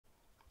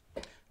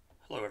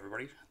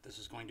everybody. This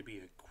is going to be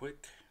a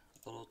quick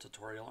little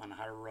tutorial on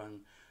how to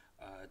run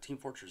Team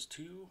Fortress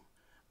 2,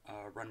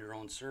 run your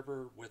own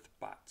server with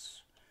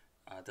bots.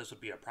 This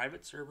would be a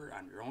private server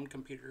on your own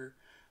computer.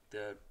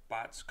 The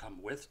bots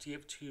come with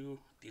TF2.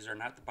 These are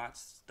not the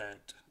bots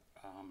that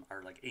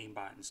are like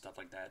aimbot and stuff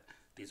like that.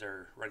 These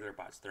are regular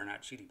bots. They're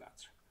not cheaty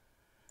bots.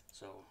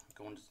 So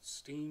go into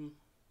Steam,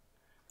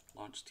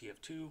 launch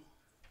TF2,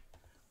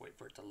 wait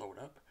for it to load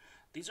up.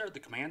 These are the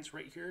commands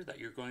right here that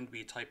you're going to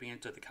be typing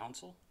into the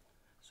console.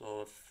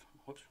 So if,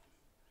 whoops,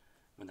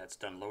 when that's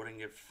done loading,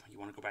 if you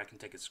want to go back and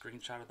take a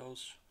screenshot of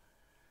those,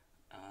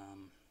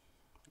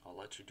 I'll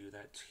let you do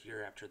that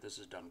here after this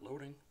is done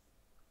loading.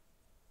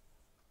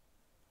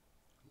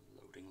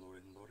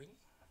 Loading.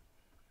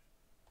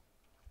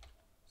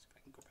 See if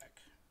I can go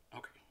back.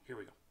 Okay, here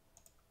we go.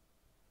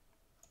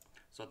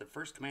 So the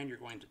first command you're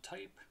going to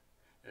type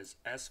is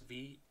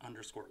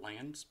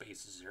sv_land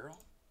space 0.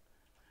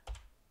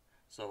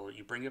 So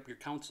you bring up your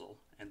console,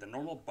 and the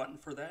normal button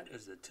for that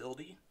is the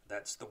tilde.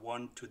 That's the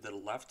one to the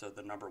left of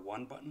the number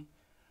 1 button.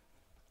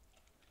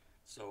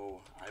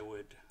 So I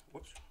would,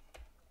 whoops,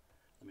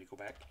 let me go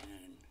back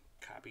and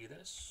copy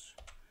this.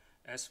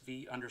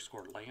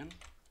 sv_land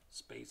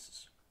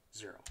space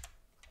 0.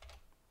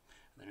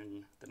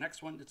 Then the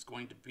next one, it's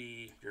going to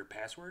be your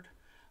password.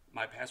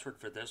 My password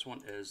for this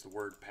one is the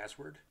word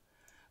password.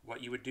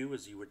 What you would do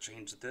is you would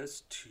change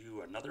this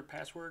to another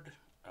password.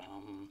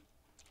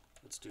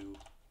 Let's do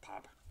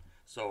pop.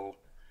 So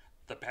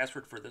the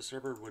password for this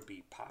server would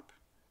be pop.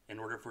 In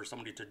order for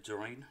somebody to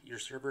join your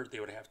server, they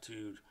would have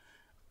to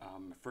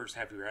first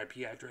have your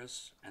IP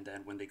address, and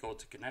then when they go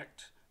to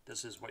connect,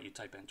 this is what you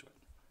type into it.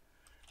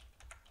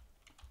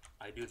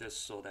 I do this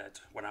so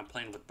that when I'm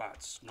playing with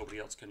bots, nobody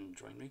else can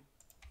join me.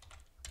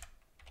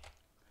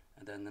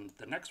 And then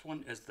the next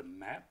one is the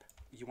map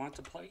you want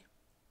to play.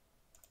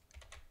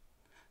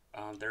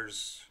 I'm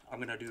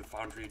going to do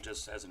Foundry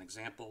just as an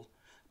example,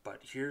 but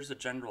here's a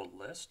general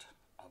list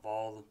of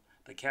all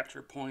the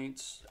capture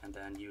points, and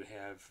then you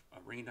have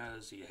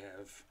arenas, you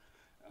have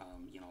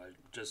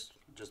just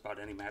about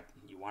any map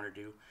you want to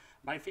do.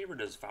 My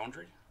favorite is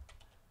Foundry,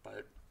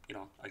 but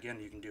again,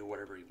 you can do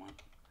whatever you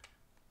want.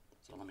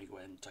 So let me go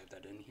ahead and type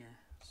that in here.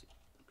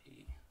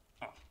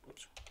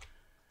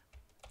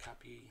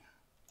 Copy,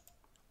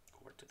 go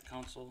right to the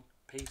console,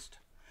 paste.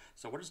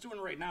 So what it's doing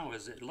right now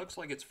is it looks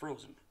like it's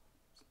frozen.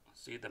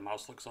 See, the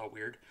mouse looks all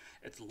weird.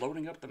 It's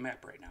loading up the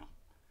map right now.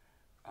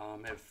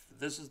 If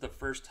this is the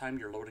first time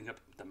you're loading up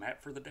the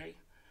map for the day,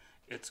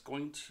 it's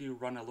going to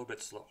run a little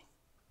bit slow.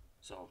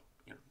 So,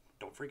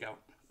 don't freak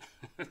out.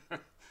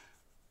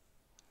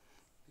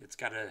 It's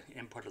got to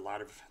input a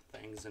lot of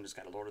things, and it's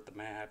got to load up the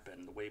map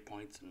and the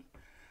waypoints and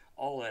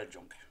all that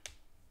junk.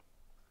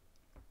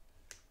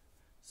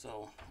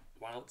 So,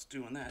 while it's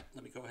doing that,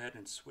 let me go ahead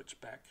and switch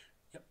back.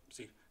 Yep,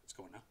 see, it's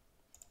going now.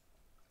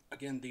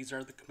 Again, these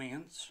are the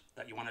commands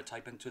that you want to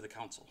type into the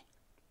console.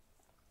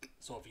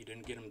 So if you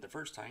didn't get them the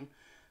first time,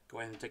 go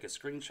ahead and take a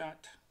screenshot.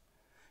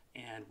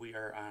 And we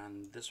are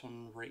on this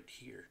one right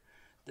here.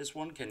 This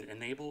one can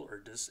enable or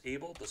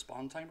disable the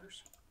spawn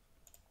timers.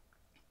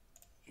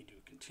 You do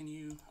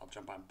continue. I'll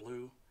jump on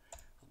blue.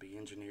 I'll be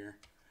engineer.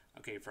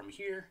 Okay, from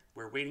here,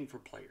 we're waiting for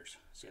players.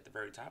 See at the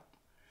very top?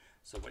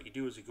 So what you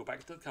do is you go back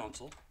to the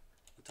console.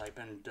 You type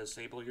in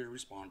disable your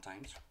respawn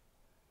times.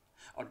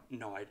 Oh,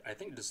 no, I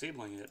think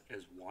disabling it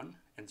is 1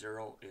 and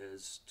 0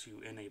 is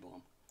to enable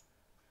them.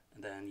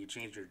 And then you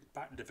change your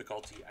bot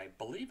difficulty. I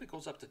believe it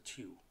goes up to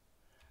 2.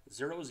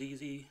 0 is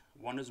easy,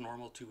 1 is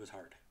normal, 2 is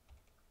hard.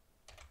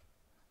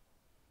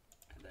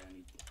 And then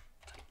you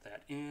type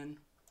that in.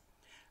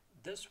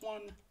 This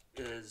one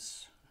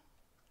is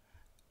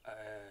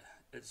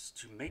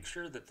to make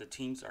sure that the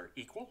teams are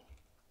equal.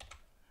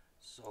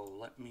 So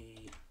let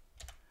me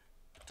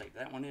type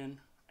that one in.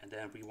 And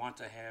then we want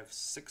to have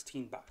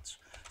 16 bots.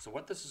 So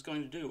what this is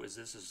going to do is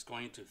this is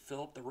going to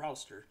fill up the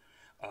roster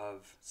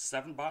of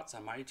 7 bots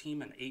on my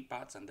team and 8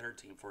 bots on their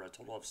team for a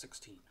total of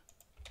 16.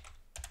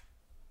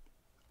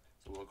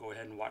 So we'll go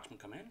ahead and watch them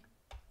come in.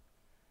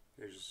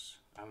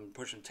 I'm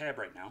pushing tab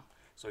right now.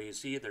 So you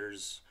see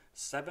there's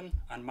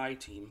 7 on my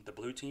team, the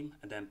blue team,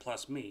 and then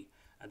plus me.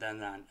 And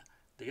then on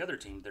the other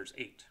team, there's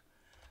 8.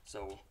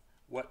 So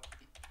what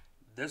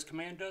this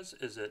command does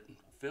is it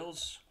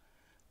fills...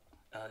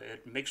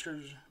 it makes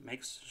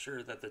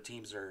sure that the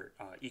teams are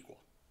equal.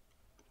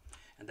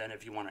 And then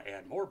if you want to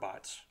add more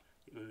bots,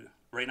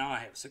 right now I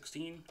have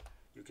 16.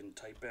 You can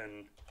type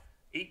in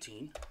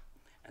 18,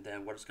 and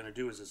then what it's going to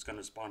do is it's going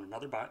to spawn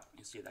another bot.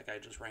 You see that guy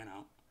just ran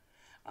out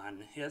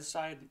on his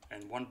side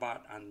and 1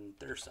 bot on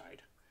their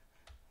side.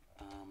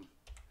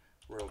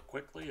 Real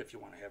quickly, if you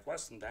want to have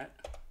less than that,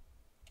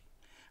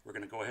 we're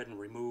going to go ahead and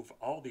remove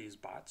all these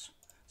bots.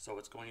 So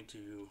it's going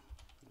to,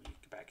 let me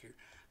get back here,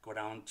 go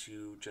down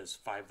to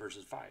just 5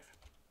 versus 5.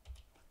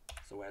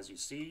 So as you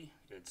see,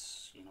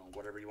 it's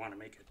whatever you want to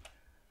make it.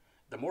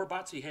 The more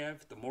bots you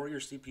have, the more your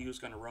CPU is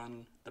going to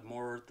run, the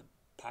more the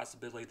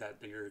possibility that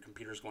your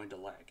computer is going to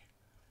lag.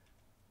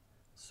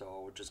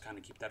 So just kind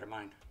of keep that in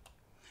mind.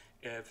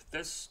 If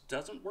this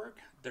doesn't work,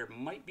 there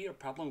might be a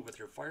problem with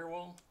your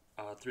firewall.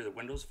 through the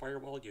Windows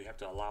firewall. You have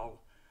to allow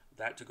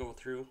that to go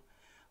through.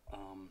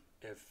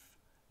 If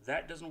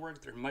that doesn't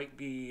work, there might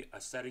be a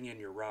setting in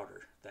your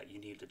router that you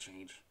need to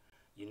change.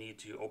 You need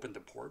to open the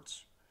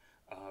ports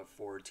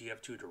for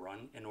TF2 to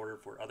run in order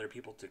for other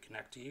people to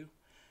connect to you.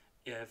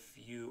 If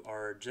you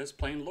are just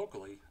playing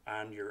locally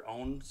on your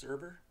own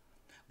server,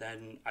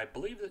 then I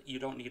believe that you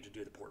don't need to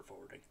do the port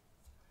forwarding.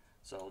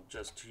 So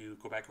just to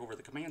go back over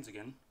the commands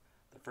again,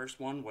 the first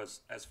one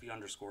was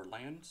sv_lan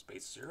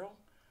 _0.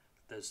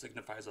 This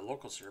signifies a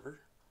local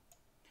server.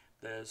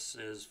 This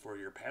is for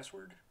your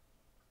password.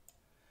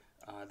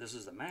 This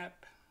is the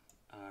map,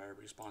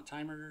 respawn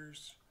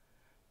timers,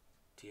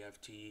 TF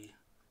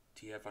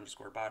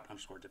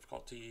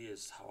TF_bot_difficulty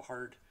is how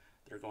hard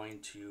they're going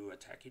to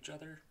attack each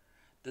other.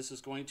 This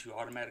is going to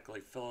automatically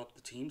fill up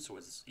the team so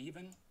it's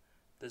even.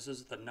 This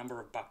is the number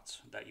of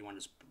bots that you want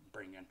to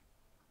bring in.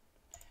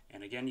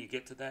 And again, you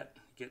get to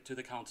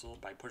the console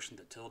by pushing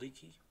the tilde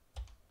key.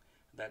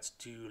 That's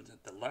to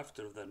the left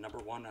of the number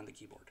 1 on the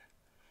keyboard.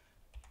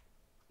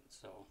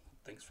 So,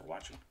 thanks for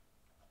watching.